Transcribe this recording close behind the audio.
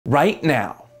Right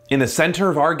now, in the center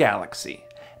of our galaxy,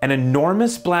 an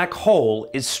enormous black hole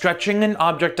is stretching an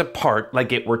object apart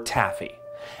like it were taffy.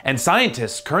 And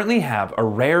scientists currently have a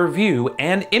rare view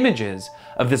and images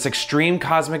of this extreme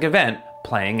cosmic event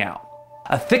playing out.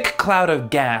 A thick cloud of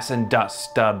gas and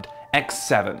dust dubbed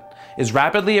X7 is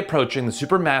rapidly approaching the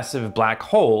supermassive black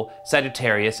hole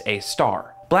Sagittarius A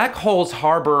star. Black holes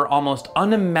harbor almost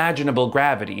unimaginable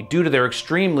gravity due to their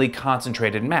extremely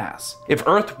concentrated mass. If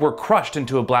Earth were crushed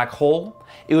into a black hole,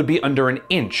 it would be under an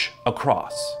inch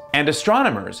across. And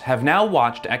astronomers have now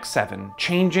watched X7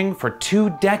 changing for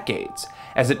 2 decades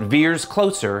as it veers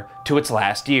closer to its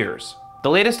last years. The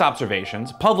latest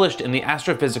observations, published in the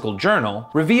Astrophysical Journal,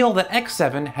 reveal that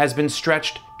X7 has been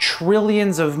stretched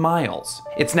trillions of miles.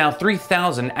 It's now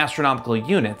 3,000 astronomical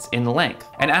units in length.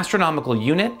 An astronomical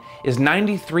unit is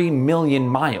 93 million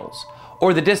miles,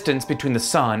 or the distance between the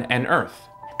Sun and Earth.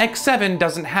 X7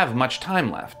 doesn't have much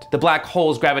time left. The black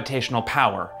hole's gravitational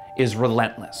power is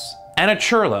relentless. Anna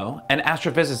Cherlow, an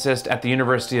astrophysicist at the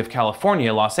University of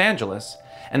California, Los Angeles,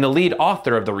 and the lead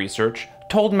author of the research,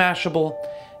 told Mashable,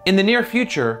 "In the near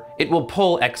future, it will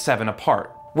pull X7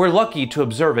 apart. We're lucky to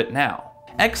observe it now."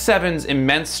 X7's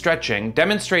immense stretching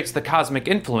demonstrates the cosmic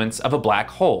influence of a black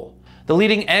hole. The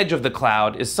leading edge of the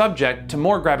cloud is subject to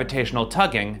more gravitational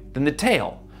tugging than the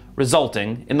tail,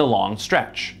 resulting in the long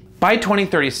stretch. By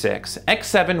 2036,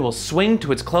 X7 will swing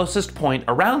to its closest point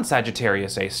around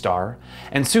Sagittarius A star,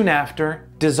 and soon after,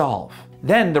 dissolve.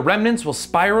 Then the remnants will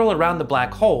spiral around the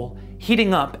black hole,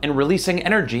 heating up and releasing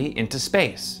energy into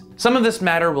space. Some of this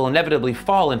matter will inevitably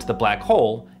fall into the black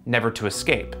hole, never to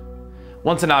escape.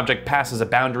 Once an object passes a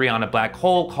boundary on a black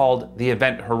hole called the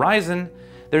event horizon,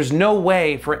 there's no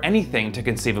way for anything to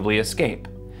conceivably escape.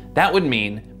 That would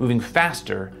mean moving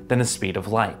faster than the speed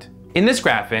of light. In this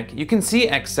graphic, you can see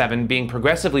X7 being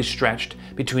progressively stretched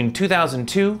between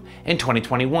 2002 and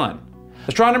 2021.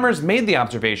 Astronomers made the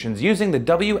observations using the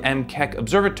W.M. Keck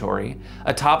Observatory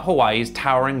atop Hawaii's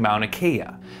towering Mauna Kea,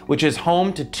 which is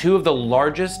home to 2 of the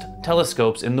largest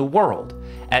telescopes in the world,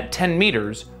 at 10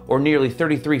 meters or nearly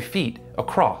 33 feet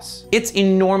across. It's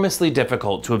enormously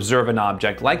difficult to observe an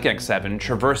object like X7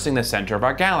 traversing the center of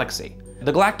our galaxy.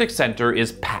 The galactic center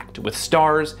is packed with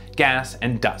stars, gas,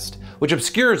 and dust, which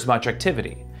obscures much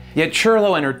activity. Yet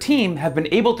Cherlow and her team have been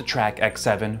able to track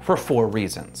X7 for 4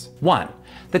 reasons. 1.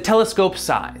 The telescope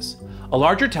size. A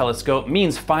larger telescope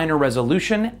means finer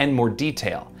resolution and more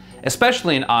detail,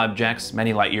 especially in objects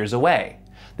many light years away.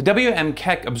 The W.M.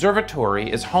 Keck Observatory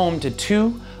is home to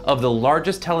 2 of the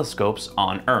largest telescopes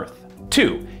on Earth.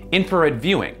 2. Infrared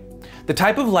viewing. The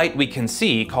type of light we can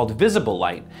see, called visible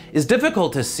light, is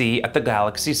difficult to see at the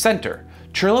galaxy's center.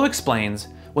 Cherlow explains,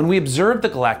 when we observe the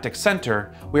galactic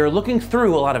center, we are looking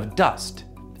through a lot of dust.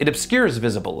 It obscures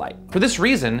visible light. For this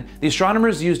reason, the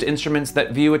astronomers used instruments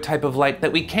that view a type of light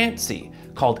that we can't see,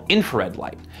 called infrared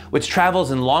light, which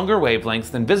travels in longer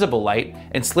wavelengths than visible light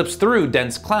and slips through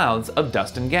dense clouds of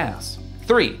dust and gas.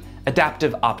 3.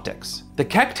 Adaptive optics. The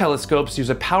Keck telescopes use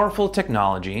a powerful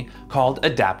technology called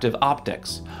adaptive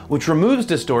optics, which removes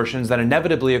distortions that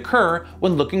inevitably occur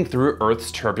when looking through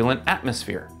Earth's turbulent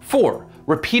atmosphere. 4.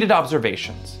 Repeated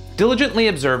observations. Diligently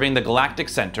observing the galactic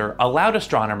center allowed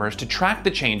astronomers to track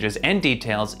the changes and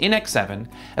details in X7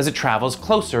 as it travels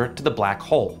closer to the black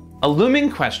hole. A looming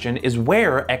question is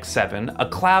where X7, a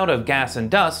cloud of gas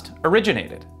and dust,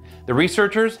 originated. The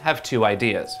researchers have 2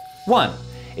 ideas. 1.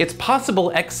 It's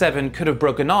possible X7 could have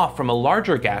broken off from a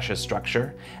larger gaseous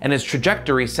structure, and its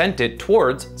trajectory sent it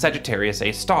towards Sagittarius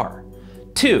A star.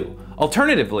 2.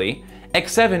 Alternatively,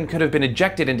 X7 could have been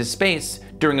ejected into space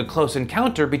during a close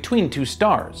encounter between 2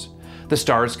 stars. The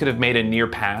stars could have made a near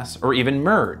pass or even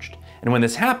merged, and when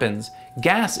this happens,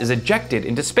 gas is ejected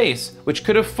into space, which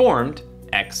could have formed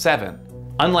X7.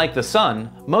 Unlike the Sun,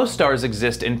 most stars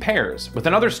exist in pairs, with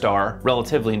another star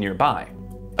relatively nearby.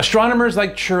 Astronomers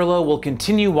like Cherlow will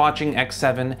continue watching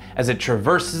X7 as it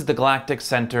traverses the galactic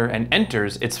center and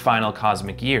enters its final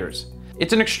cosmic years.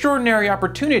 It's an extraordinary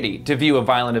opportunity to view a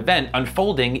violent event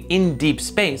unfolding in deep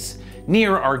space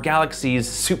near our galaxy's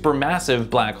supermassive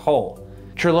black hole.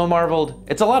 Cherlow marveled,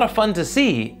 "It's a lot of fun to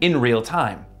see in real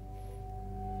time."